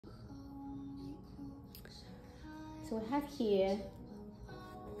So we have here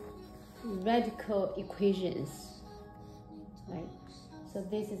radical equations, right? So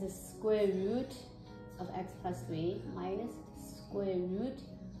this is the square root of x plus 3 minus square root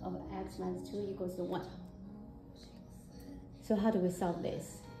of x minus 2 equals to 1. So how do we solve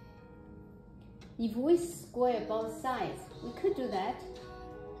this? If we square both sides, we could do that.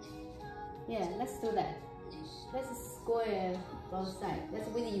 Yeah, let's do that. Let's square both sides. That's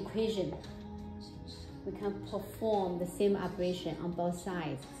with the equation. We can perform the same operation on both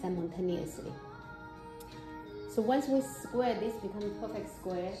sides simultaneously. So once we square this, becomes perfect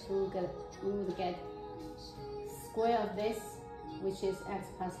square, we would get square of this, which is x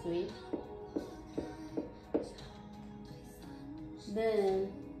plus 3.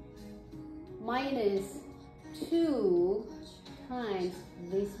 Then minus 2 times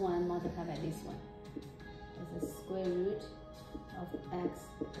this one multiplied by this one. That's the square root of x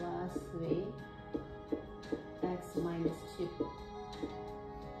plus 3, x minus 2.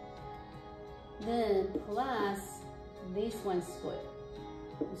 Then plus this one square,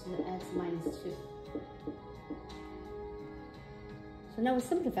 which is x minus 2. So now we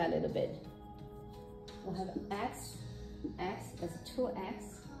simplify a little bit. We'll have x, that's 2x.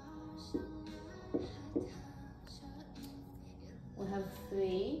 We'll have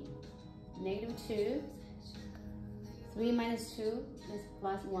 3, negative 2. 3 minus 2 is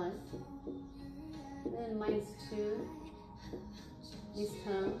plus 1. Then minus 2, this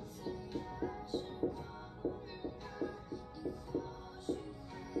term.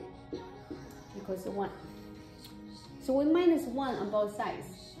 Equals to 1. So we minus 1 on both sides.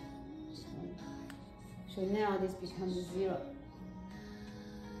 So now this becomes 0.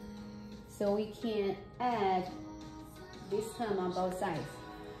 So we can add this term on both sides.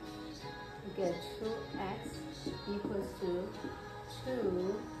 We get 2x equals to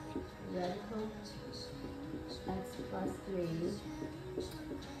 2 radical x plus 3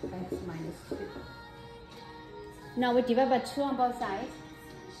 x minus 2. Now we divide by 2 on both sides.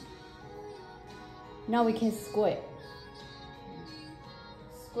 Now we can square.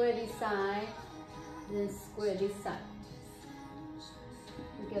 Square this side, then square this side.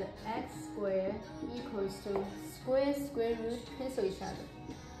 We get x squared equals to square root, cancel each other.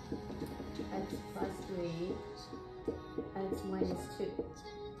 X plus 3, x minus 2.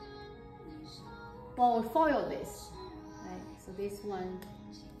 Well, we FOIL this, right? So this one,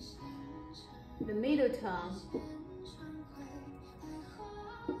 the middle term,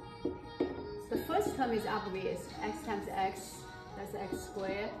 the first term is obvious, x times x, that's x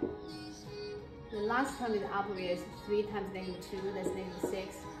squared. The last term is obvious, 3 times negative 2, that's negative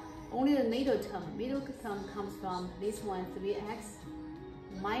 6. Only the middle term comes from this one, 3x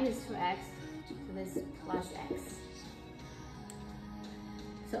minus 2x, so that's plus x.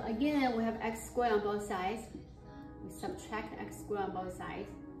 So again, we have x squared on both sides. We subtract x squared on both sides.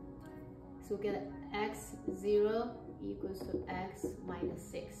 So we get x0 equals to x minus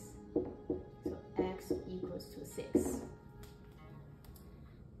 6. So x equals to 6.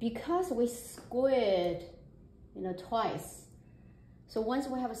 Because we squared, twice. So once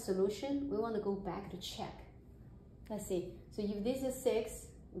we have a solution, we want to go back to check. Let's see. So if this is 6,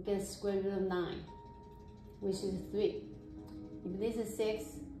 we get square root of 9, which is 3. If this is 6,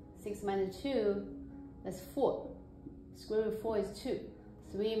 6 minus 2, that's 4. Square root of 4 is 2.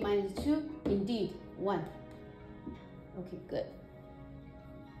 3 minus 2, indeed, 1. Okay, good.